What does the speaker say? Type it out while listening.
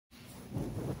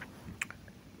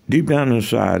Deep down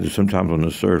inside, sometimes on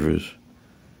the surface,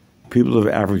 people of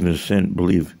African descent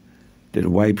believe that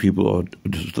white people are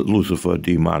Lucifer,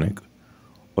 demonic,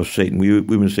 or Satan. We've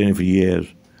been saying it for years,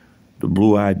 the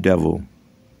blue-eyed devil.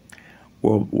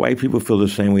 Well, white people feel the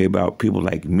same way about people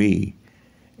like me,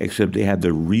 except they have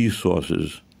the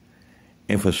resources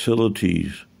and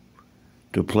facilities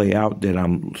to play out that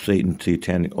I'm Satan,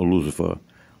 satanic, or Lucifer,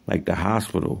 like the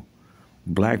hospital.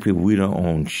 Black people, we don't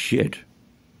own shit.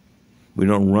 We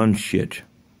don't run shit.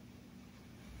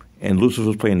 And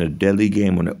Lucifer's playing a deadly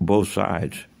game on both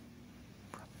sides.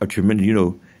 A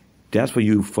tremendous, that's where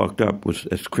you fucked up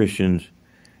as Christians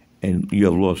and you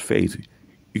have lost faith.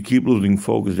 You keep losing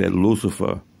focus that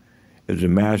Lucifer is the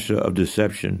master of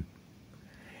deception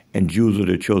and Jews are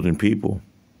the chosen people.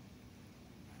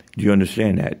 Do you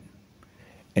understand that?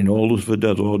 And all Lucifer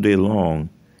does all day long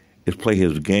is play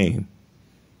his game.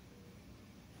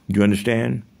 Do you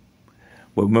understand?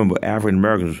 But remember, African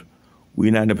Americans,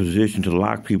 we're not in a position to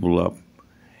lock people up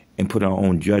and put our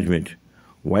own judgment.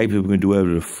 White people can do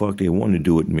whatever the fuck they want to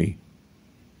do with me.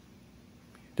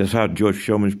 That's how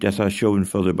Chauvin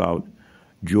felt about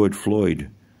George Floyd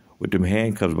with them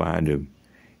handcuffs behind him.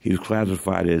 He was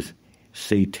classified as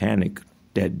satanic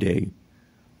that day,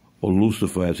 or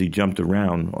Lucifer as he jumped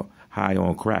around high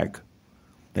on crack,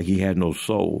 like he had no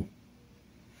soul.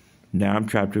 Now I'm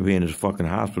trapped up here in this fucking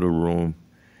hospital room,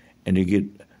 and they get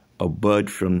a budge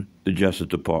from the Justice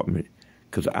Department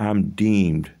because I'm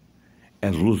deemed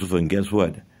as Lucifer. And guess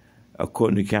what?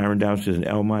 According to Karen downstairs in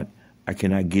Elmont, I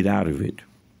cannot get out of it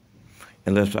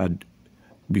unless I'm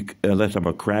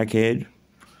a crackhead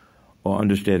or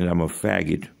understand that I'm a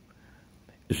faggot.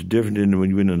 It's different than when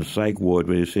you're in the psych ward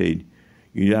where they say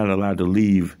you're not allowed to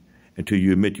leave until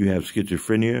you admit you have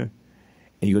schizophrenia, and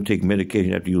you're going to take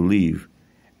medication after you leave.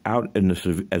 Out as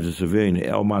a civilian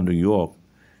in Elmont, New York,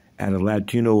 I had a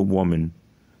Latino woman,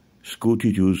 school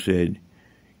teacher, who said,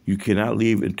 you cannot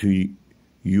leave until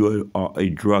you are a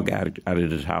drug addict out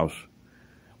of this house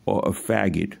or a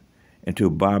faggot, until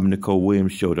Bob and Nicole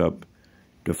Williams showed up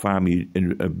to find me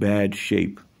in a bad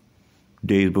shape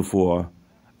days before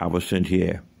I was sent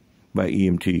here by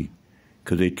EMT,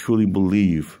 because they truly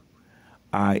believe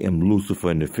I am Lucifer,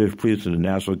 and the 5th Police in the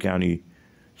Nassau County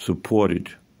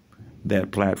supported that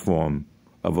platform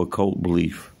of occult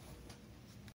belief.